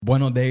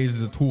Bueno days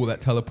is a tool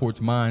that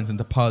teleports minds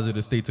into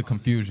positive states of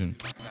confusion.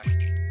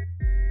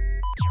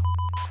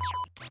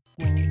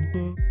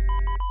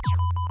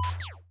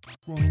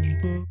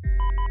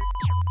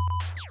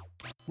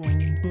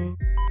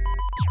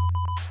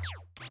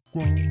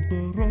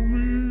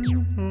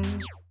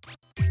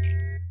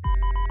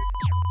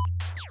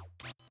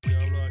 Yo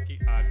hablo aquí.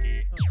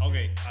 Ok,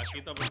 aquí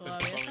está perfecto ¿Todavía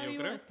para mí, está yo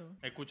vivo creo. esto?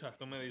 Escucha,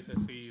 tú me dices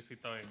si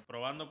está bien.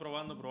 Probando.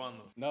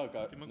 No,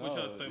 ¿Sí me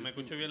escuchas? ¿Me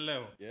escucho bien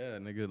lejos? Yeah,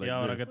 nigga, ¿Y like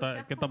ahora this.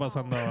 qué está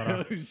pasando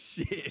ahora? Oh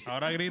shit.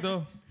 Ahora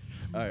grito.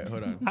 Alright,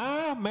 hold on.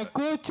 ¡Ah! ¿Me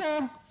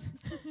escucha?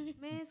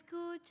 ¿Me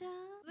escuchas?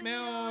 ¿Me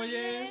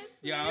oyes? ¿Me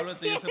Diablo,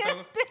 tío, se está...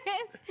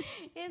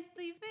 sientes?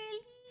 Estoy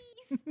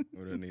feliz.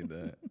 We don't need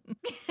that.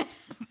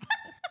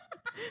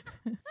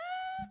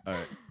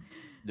 Alright.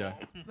 Ya.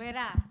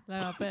 Verá.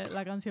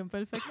 La canción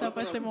perfecta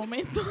para este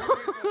momento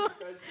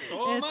es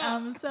 ¡Toma!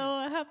 I'm so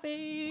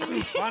happy.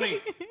 Fanny.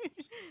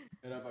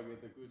 Era para que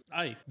te escuche.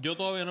 Ay, yo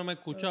todavía no me he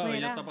escuchado y Mira.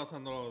 ya está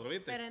pasando lo otro,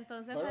 ¿viste? Pero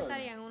entonces Pero-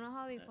 faltarían unos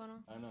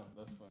audífonos. I know,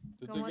 that's fine.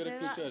 ¿Tú ¿Cómo quieres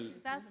te da?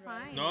 escuchar? That's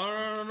fine.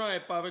 No,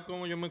 es para ver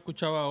cómo yo me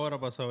escuchaba ahora,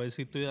 para saber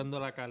si estoy dando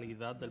la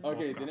calidad del Ok,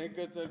 podcast. tiene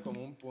que ser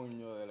como un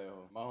puño de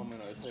lejos. Más o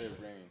menos, ese es el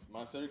range.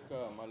 Más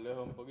cerca, más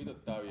lejos un poquito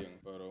está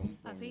bien, pero un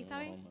puño. ¿Así está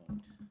más bien? o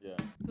menos. Yeah.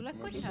 ¿Tú lo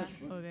escuchas?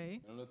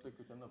 Ok. No lo estoy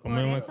escuchando. ¿Cómo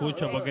no me eso,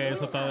 escucho? Porque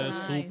eso está de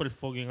Nice. súper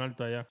fucking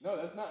alto allá. No,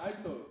 that's not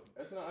alto.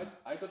 That's not alto.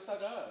 Alto está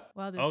acá.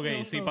 Wow, this Ok,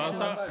 feels si so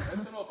pasa- good.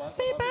 Esto no pasa.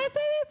 Sí, papi. pasa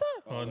eso.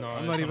 Oh, no, I'm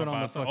eso not even no on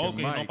the pasa. fucking Ok,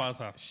 mic. no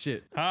pasa.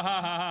 Shit. Ja,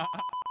 ja, ja, ja.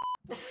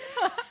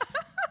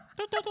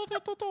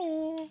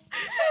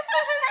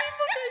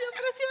 Yo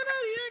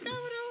presionaría,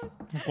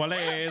 cabrón. ¿Cuál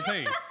es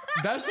ese?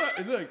 That's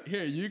not, look,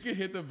 here, you can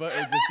hit the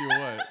buttons if you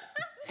want.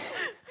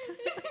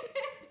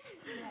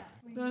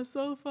 That's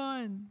so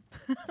fun.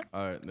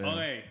 All right, then. Ok,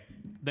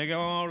 ¿de qué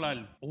vamos a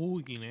hablar?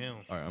 Uy, guineo.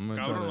 All right, I'm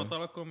gonna Cabrón, no try te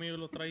los conmigo y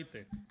los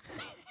traíste.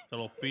 Te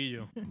los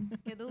pillo.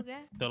 ¿Qué tú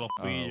qué? Te los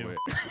to... pillo. wait.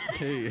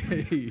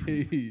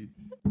 Hey.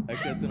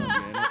 Es que esto no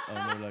tiene.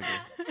 No, like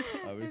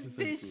a veces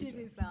se This shit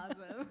escucha. is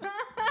awesome.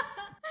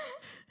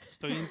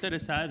 Estoy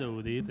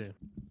interesado, dite.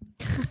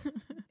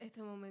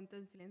 Este momento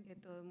en silencio,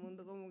 todo el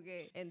mundo como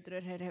que entró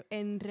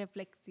en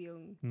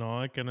reflexión.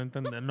 No, es que no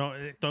entendí. No,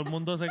 todo el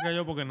mundo se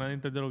cayó porque nadie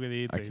entendió lo que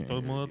dijiste. I can't Todo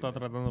el mundo hear está you.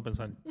 tratando de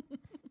pensar.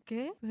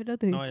 ¿Qué?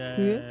 Espérate. No,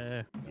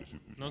 ya.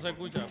 No se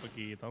escucha, pues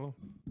quítalo.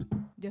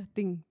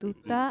 Justin, tú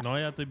estás No,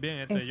 ya estoy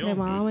bien. Yo.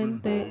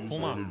 extremadamente...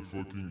 Fuma. El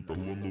fucking está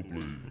jugando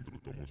play mientras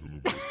estamos haciendo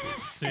un podcast.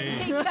 Sí.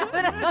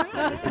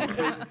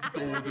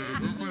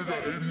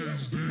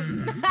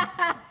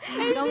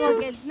 Como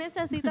que él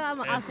necesita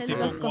hacer tipo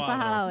dos cosas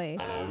a la vez.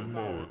 A la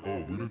misma vez.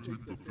 Oh, we didn't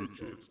take the fit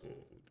checks off.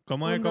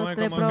 ¿Cómo 1, es? 2,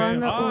 3 ¿Cómo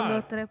probando, es? 1,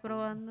 2, 3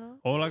 probando.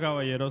 Hola,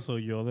 caballero,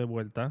 soy yo de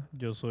vuelta.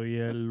 Yo soy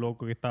el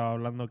loco que estaba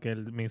hablando que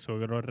mi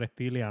suegro es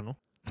reptiliano.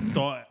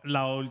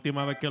 La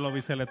última vez que lo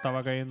vi se le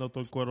estaba cayendo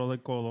todo el cuero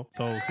del codo.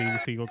 So, sí,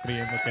 sigo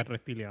creyendo que es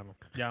reptiliano.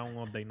 Ya un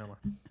update nada más.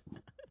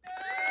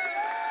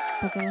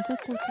 ¿Por qué no se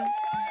escucha?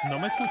 No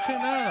me escuché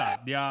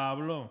nada,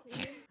 diablo.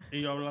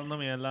 Y yo hablando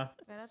mierda.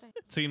 Espérate.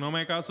 Si no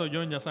me caso,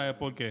 John, ya sabes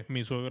por qué.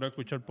 Mi suegro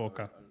escucha el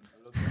podcast.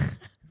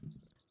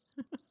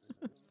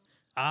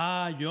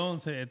 Ah, John,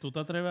 ¿tú te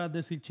atreves a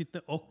decir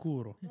chistes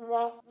oscuros?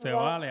 Se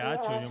vale,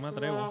 hacho, yo me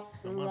atrevo.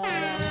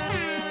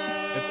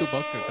 Es tu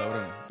podcast,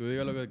 cabrón. Tú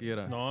diga lo que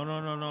quieras.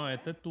 No,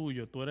 este es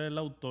tuyo. Tú eres el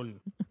autor.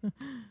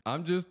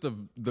 I'm just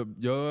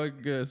yo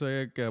que soy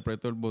el que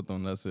apretó el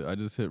botón. That's it. I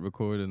just hit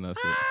record and that's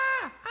it.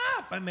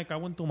 Pues me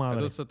cago en tu madre.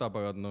 Esto se está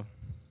apagando.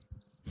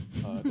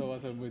 Esto va a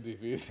ser muy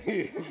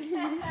difícil.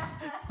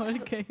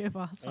 ¿Por qué? ¿Qué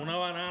pasa? Una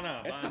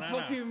banana. Este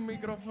fucking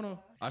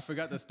micrófono. I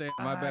forgot to stand.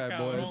 My bad,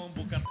 cabrón, boys.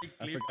 búscate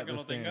el I clip forgot para que the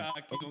lo tengas stands.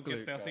 aquí con que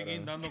Click, te así cabrón.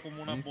 guindando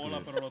como una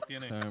bola, pero lo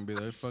tienes. Se me olvidó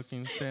el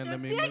fucking stand de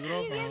mi Estoy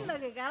micrófono. diciendo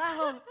que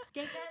carajo.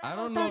 ¿Qué I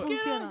carajo don't está know.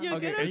 funcionando? Yo Ok,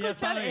 quiero ella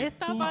escuchar de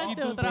esta tuki, parte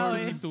tuki, otra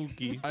tuki, vez.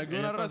 tuki. Alguna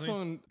Ella está así.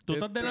 razón. ¿Tú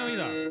estás de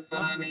Navidad?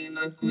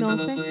 No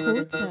se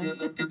escucha.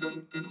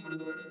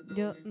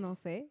 Yo no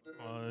sé.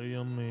 Ay,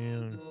 Dios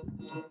mío.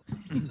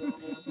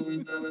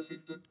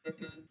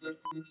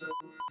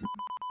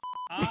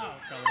 Ah,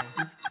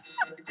 cabrón.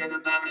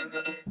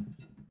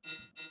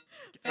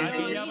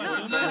 Aquí ya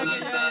va. Tú no eres que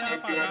ya a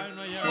apagar,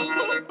 no ya.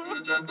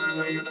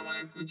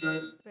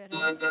 Pero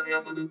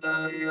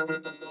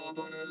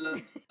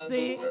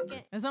Sí,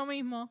 ¿Qué? eso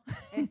mismo.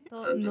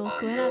 esto no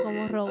suena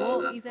como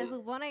robot. Y se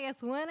supone que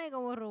suene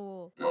como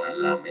robot.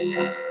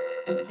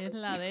 Es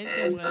la de él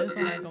que puede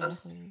sonar como...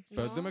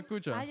 Pero ¿No? tú me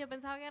escuchas. Ah, yo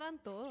pensaba que eran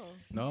todos.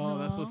 No,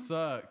 that's what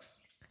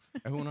sucks.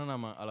 Es una nada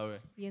más a la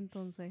vez. Y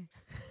entonces.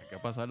 Hay que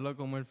pasarlo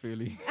como el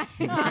Philly.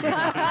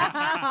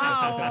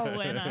 Oh,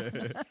 buena.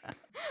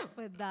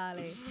 Pues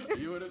dale.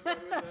 You wanna start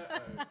with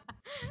that?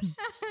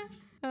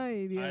 Ay,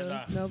 Ahí Dios.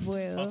 está. No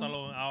puedo.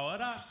 Pásalo.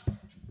 Ahora,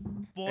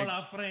 por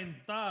la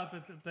frente,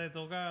 te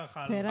toca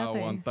jalar. Espérate.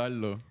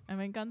 Aguantarlo. A mí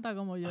me encanta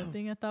como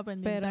Justin está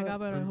pendiente Pero- acá,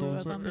 pero el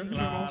juego también.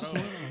 Claro.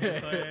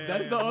 Eso es-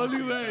 That's the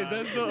only way.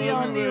 That's the The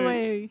only only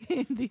way.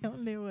 way. The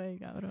only way,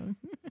 cabrón.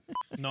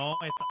 No,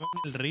 estaba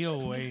en el río,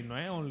 güey. No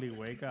es Only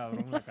Way,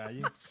 cabrón, en la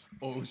calle.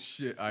 Oh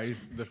shit!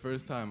 The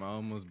first time I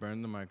almost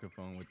burned the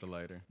microphone with the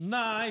lighter,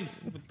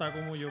 Nice. Está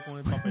como yo con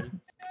el papel.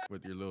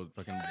 with your little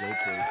fucking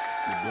blowtorch,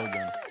 your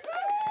blowgun.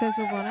 Se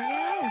supone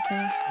que es eso.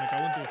 Me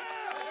cago en tu.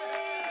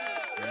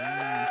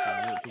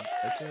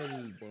 Este es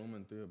el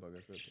volumen tuyo para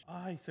que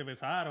sepa. Ay, se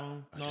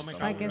besaron. No, me cago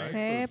Para en que tu.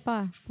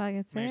 sepa, para que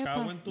Me sepa.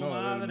 cago en tu No,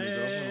 el madre.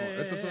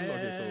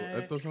 micrófono.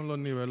 Estos son los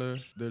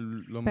niveles de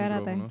los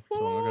Espérate. micrófonos.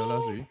 Se van a quedar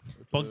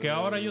así. Porque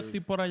ahora yo estoy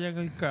por allá en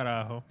el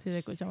carajo. Si te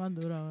escucha más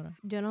duro ahora.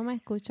 Yo no me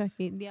escucho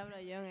aquí. Diablo,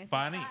 John.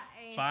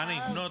 Fanny,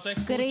 no te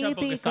escuchas porque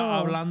Crítico. estás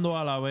hablando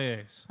a la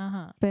vez.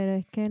 Ajá. Pero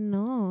es que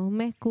no,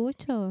 me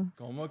escucho.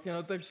 ¿Cómo que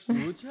no te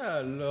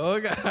escuchas,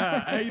 loca?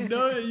 I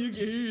know that you can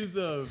hear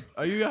yourself.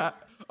 Are you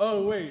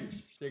Oh, wait.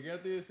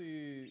 Chequéate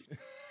si...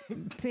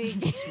 Sí.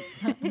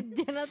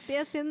 Yo no estoy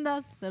haciendo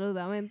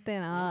absolutamente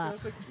nada. No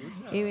te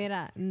escuchas. Y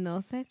mira,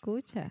 no se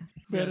escucha.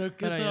 Pero es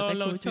que Pero yo te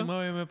la escucho. última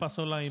vez me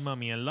pasó la misma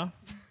mierda.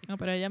 No,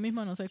 pero ella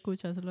misma no se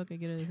escucha, eso es lo que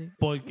quiero decir.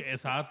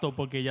 Exacto,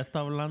 porque ella está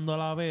hablando a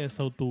la vez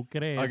o tú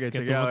crees Ok, que tú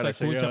chequea no ahora, te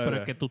escuchas, chequea pero ahora.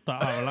 es que tú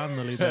estás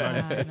hablando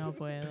literal. Ay, no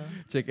puedo.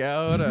 Chequea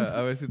ahora,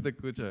 a ver si te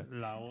escuchas.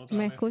 La otra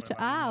Me vez fue escucha.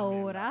 la misma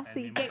Ahora mierda.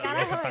 sí. El ¿Qué mismo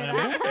carajo cabeza tan era?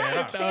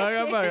 embustera. Estaban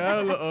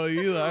apagados los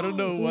oídos. I don't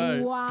know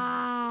why.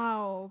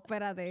 ¡Wow!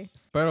 Espérate.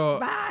 Pero,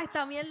 ¡Bah!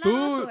 Esta mierda tú-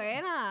 no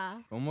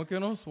suena. ¿cómo que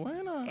no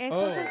suena?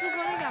 Esto se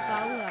supone que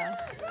aplauda.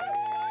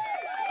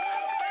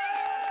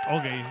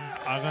 Ok,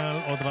 hagan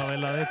otra vez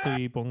la de esto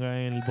y pongan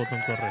el botón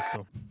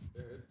correcto.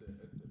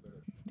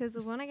 Se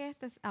supone que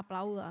este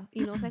aplauda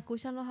y no se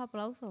escuchan los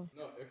aplausos.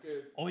 No, es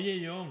que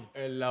Oye, John.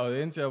 la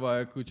audiencia va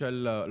a escuchar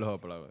los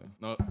aplausos.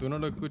 No, tú no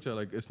lo escuchas.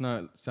 Like, it's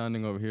not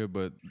sounding over here,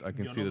 but I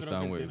can Yo see no the creo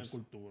sound que él tiene waves.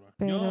 cultura. John,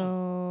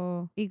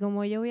 Pero... ¿Y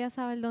como yo voy a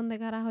saber dónde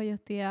carajo yo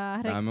estoy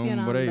Dame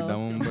reaccionando? un break, dame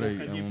un busca break,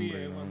 el dame un GPS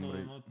break, dame un cuando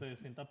break. no te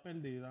sientas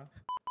perdida.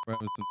 We're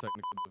having some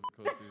technical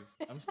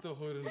difficulties. I'm still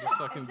holding the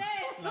fucking...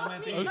 La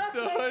metí. I'm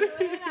still holding...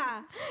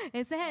 Suena.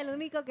 Ese es el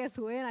único que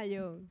suena,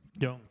 John.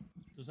 John,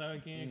 ¿tú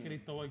sabes quién es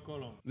Cristóbal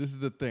Colón? This is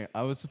the thing.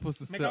 I was supposed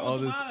to Me set cago all en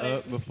tu this madre.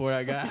 up before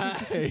I got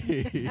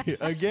high.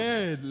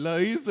 Again, lo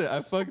hice.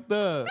 I fucked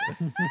up.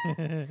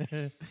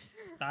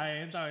 Está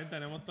bien,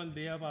 tenemos todo el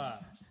día para...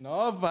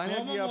 No, Fanny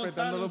aquí ¿Cómo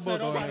apretando montar los un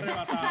cero botones.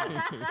 arrebatado?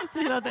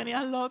 Si lo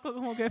tenías loco,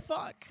 como que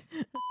fuck.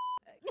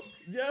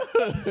 Yo.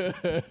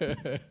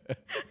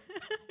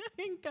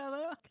 En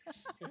cada...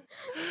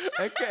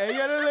 Es que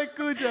ella no lo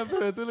escucha,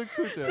 pero tú lo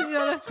escuchas. Sí,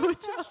 yo lo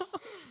escucho.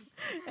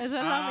 Esa es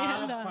la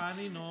mierda.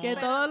 Fanny, no. Que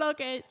todo lo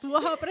que tú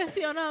has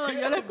presionado,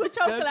 yo lo he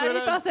escuchado Ya clarito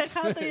suena- hace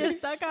rato y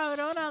está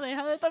cabrona,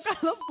 deja de tocar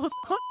los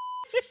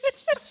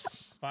botones.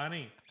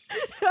 Fanny,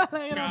 La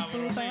gran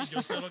cabrón, puta.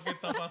 yo sé lo que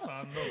está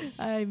pasando.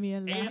 Ay,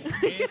 mierda.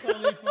 Ese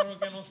audífono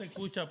que no se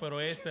escucha, pero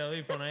este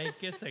audífono es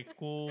que se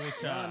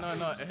escucha.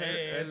 No, es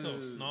Es eso.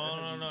 el-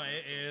 No,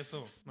 es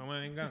eso. No me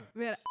vengan.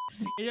 Mira,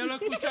 Si ella lo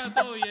escucha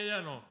todo y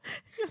ella no.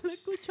 Yo lo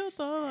escucho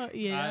todo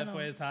y ella no.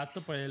 Pues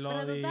exacto, pues los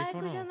pero tú estás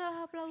audífonos. escuchando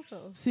los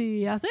aplausos.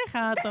 Sí, hace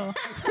rato.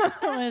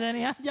 Me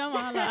tenías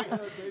llamada.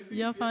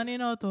 Yo, Fanny,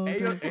 no toco.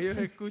 Ellos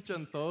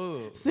escuchan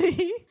todo.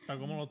 Sí. Está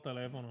como los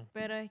teléfonos.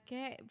 Pero es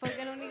que,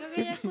 porque lo único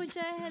que yo escucho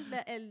es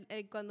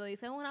el cuando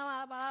dicen una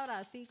mala palabra,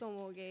 así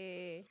como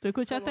que... ¿Tú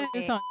escuchaste Como que-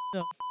 eso?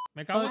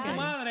 Me cago en Ok. tu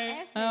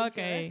madre. Ese Ah, yo lo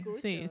escucho,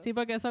 ok. Sí,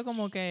 porque eso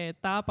como que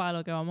tapa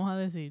lo que vamos a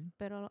decir.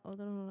 pero los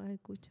otros no los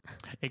escucho.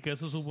 Es que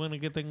eso supone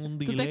que tengo un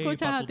te delay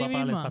escuchas para a tú ti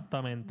tapar misma?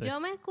 exactamente. Yo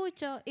me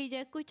escucho y yo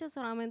escucho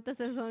solamente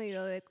ese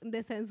sonido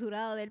de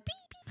censurado del pi,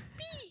 pi, pi.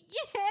 Y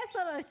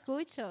eso lo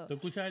escucho. ¿Tú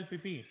escuchas el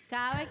pipí?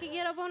 Cada vez que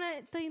quiero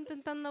poner, estoy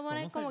intentando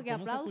poner ¿Cómo como se- que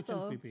cómo se escucha el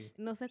aplauso. pipí?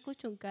 No se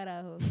escucha un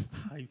carajo.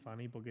 Ay,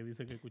 Fanny, ¿por qué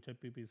dice que escucha el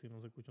pipí si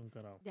no se escucha un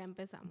carajo? Ya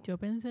empezamos. Yo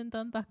pensé en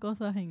tantas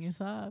cosas en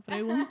esa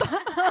pregunta.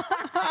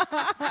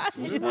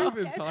 What are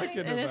we even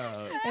talking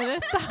about? Él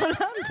está hablando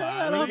de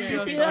What los are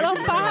y'all pipí de los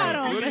talking about?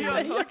 pájaros. What are qué y'all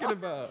sé yo. talking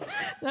about?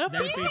 De los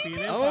Del pipí. pipí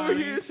de I'm over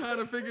Fanny. here trying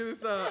to figure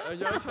this out, and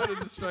y'all trying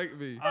to distract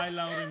me. Ay,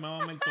 Laura,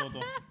 mámame el toto.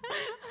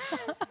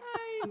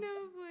 Ay,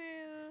 no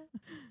puedo.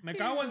 Me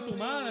cago en tu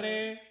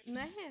madre. ¿No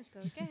es esto?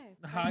 ¿Qué es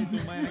esto? Ay, tu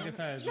madre, ¿qué es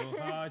eso?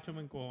 Ay, yo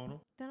me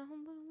encojono. ¿Esto no es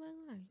un volumen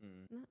alto?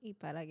 ¿No? ¿Y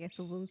para qué es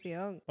su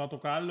función? Para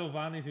tocarlo,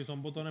 Fanny, si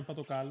son botones para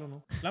tocarlo,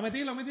 ¿no? La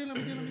metí. No,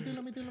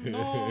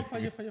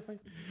 fallé.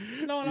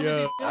 No, la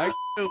Yo, metí.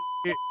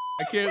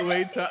 I can't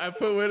wait till I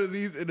put one of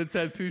these in the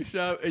tattoo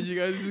shop, and you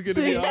guys are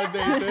gonna be Sí. all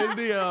day, todo el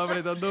día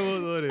apretando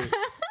botones.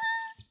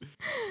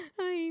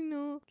 Ay,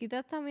 no. Quita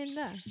esta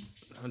mierda.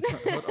 Hold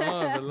on,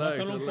 No relax,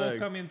 solo un relax.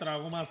 podcast mientras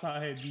hago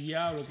masaje.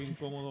 Diablo, qué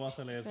incómodo va a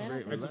ser eso. Espérate.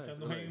 Estoy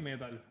escuchando Relax, heavy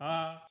metal.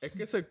 Ah, Es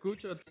que se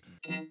escucha.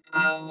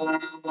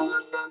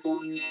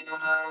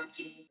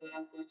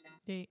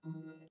 Sí.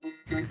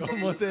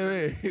 ¿Cómo te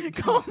ve?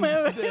 ¿Cómo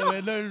me Te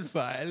ve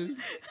normal.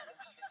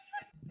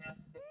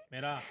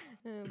 mira,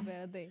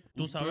 Espérate.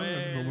 Tú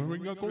sabes No me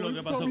venga con lo que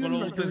esa pasó con los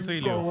mierda que me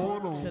utensilios.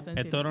 encojono.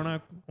 Esto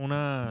era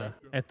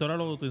esto era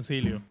los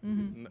utensilios.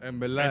 En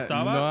verdad,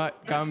 Estaba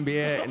no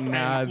cambié El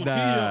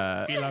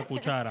nada. cuchillo y la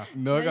cuchara.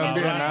 No Yo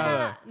cambié creo que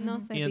nada. era- No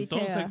sé, Y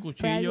entonces pichea. el Fue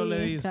cuchillo algo le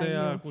bien dice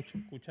extraño. a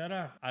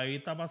Cuchara, ahí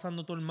está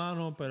pasando tu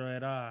hermano, pero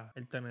era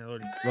el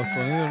tenedor. Los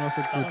sonidos no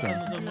se Está escuchan.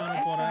 pasando tu No, hermano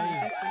esto por no ahí.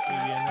 se escucha.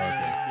 Y viene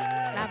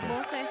Las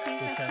voces sí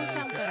se Cuchara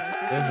escuchan, dice, pero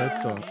 ¿Qué es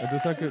esto? ¿Tú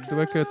sabes que tú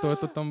ves que todo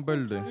esto está en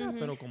verde?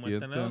 pero como Y el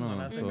esto tenedor no le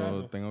no. hace So,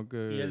 caso. tengo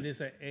Y él que.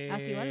 dice,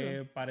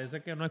 Activarlo.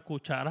 parece que no es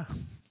Cuchara.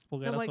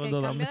 Porque No, era porque el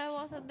sordo cambio también.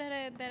 de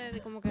voces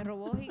de como que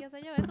robots y qué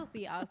sé yo, eso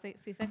sí,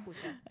 sí se escucha.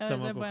 Se me Ese es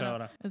ocurre bueno.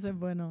 ahora. Ese es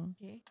bueno.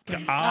 ¿Qué?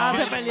 ¡Ah,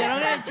 ¡Ay! se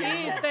perdieron el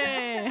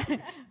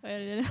chiste!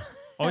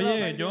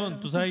 Oye, John,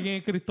 ¿tú sabes quién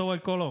es Cristóbal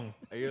Colón?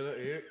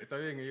 Está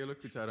bien, ellos lo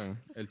escucharon.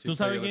 El ¿Tú chiste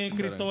sabes ellos lo quién es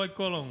escucharon. Cristóbal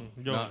Colón?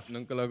 John. No,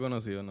 nunca lo he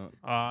conocido, no.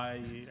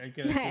 Ay, el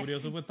que descubrió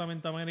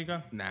supuestamente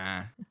América.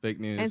 Nah, fake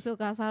En news. su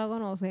casa lo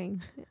conocen.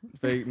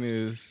 Fake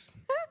news.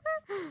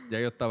 Ya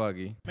yo estaba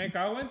aquí. Me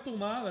cago en tu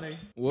madre.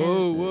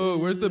 Whoa,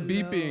 where's the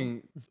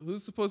beeping?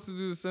 Who's supposed to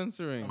do the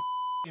censoring?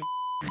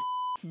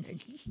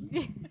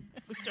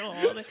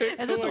 Chole. Ese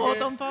es tu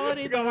botón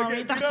favorito, Como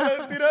que mamita.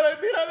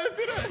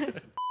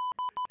 tírale.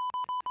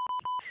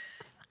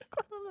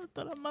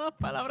 Todas las malas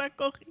palabras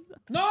cogidas.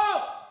 ¡No!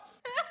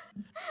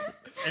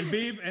 El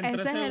beep en 3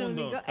 Ese es el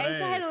segundos. único, ese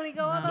es el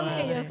único botón no.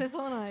 que yo sé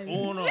sonar.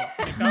 1. Me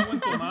cago en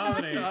tu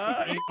madre.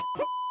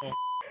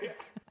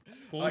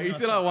 Ahí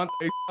se la aguanta.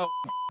 Ahí se la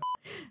aguanta.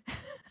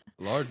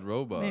 Large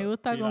robot. Me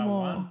gusta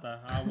como...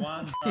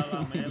 Aguanta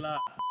la mela.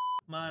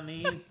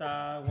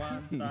 Manita,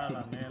 aguanta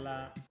la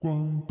mela.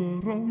 Cuánta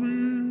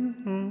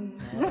ramita.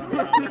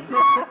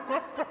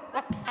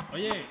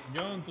 Oye,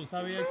 John, ¿tú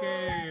sabías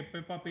que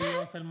Peppa Pig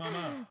iba a ser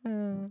mamá?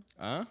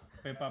 ¿Ah?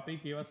 Peppa Pig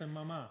iba a ser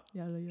mamá.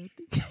 Ya lo yo.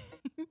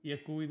 Y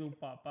Scooby-Doo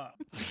papá.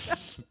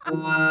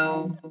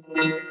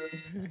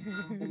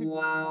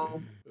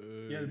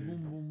 Y el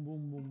boom, boom,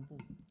 boom, boom, boom.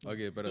 Ok,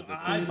 espérate.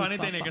 Ay, Fanny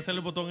tiene que ser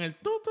el botón el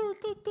tu.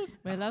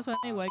 ¿Verdad? Suena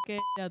igual que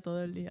ella todo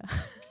el día.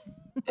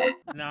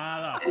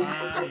 Nada,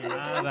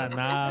 Fanny,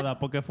 nada.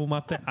 Porque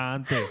fumaste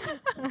antes.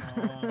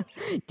 No.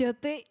 Yo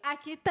estoy,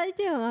 aquí está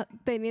yo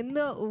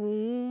teniendo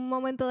un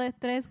momento de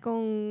estrés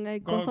con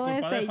el Con coso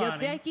culpa de ese. Yo Fanny.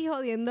 estoy aquí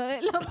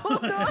jodiéndole los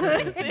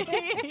botones.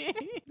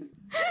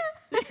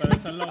 Pero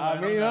eso es lo A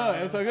bueno, mí no,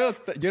 cabrón. eso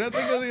que yo no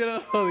tengo ni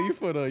los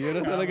audífonos, yo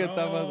no sé lo que está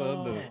Cabrón.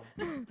 pasando.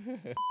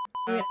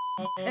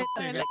 Es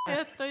la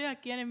que estoy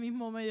aquí en el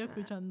mismo medio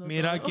escuchando.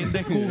 Mira todo. quién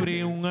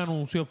descubrí un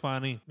anuncio,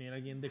 Fanny.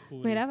 Mira quién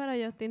descubrí. Mira, pero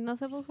Justin no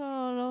se puso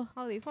los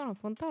audífonos,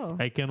 póntalo.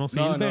 Es que no No,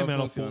 sirve, no me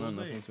los funcionan,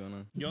 no puse.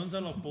 funcionan. John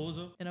se los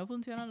puso. Que no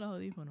funcionan los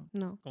audífonos.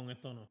 No. Con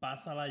esto no.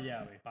 Pasa la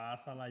llave.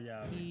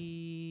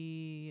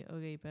 Y...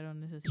 Ok, pero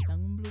necesitan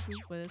un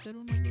Bluetooth. ¿Puede ser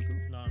uno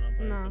Bluetooth? No,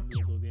 puede No.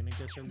 ser Bluetooth. Tiene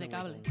que ser De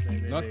cable.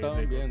 botón. No,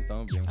 estamos bien,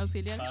 estamos bien.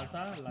 Auxiliar.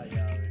 Pasa la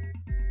llave.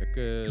 Es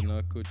que no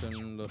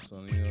escuchan los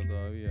sonidos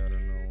todavía, I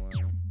don't know why.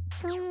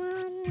 Como no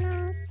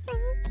sé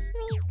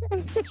qué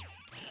me...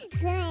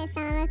 Tú no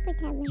estabas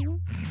escuchando, ¿no?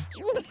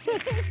 Tú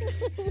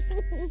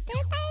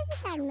estabas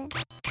escuchando.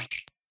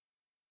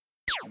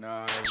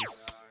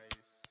 Nice.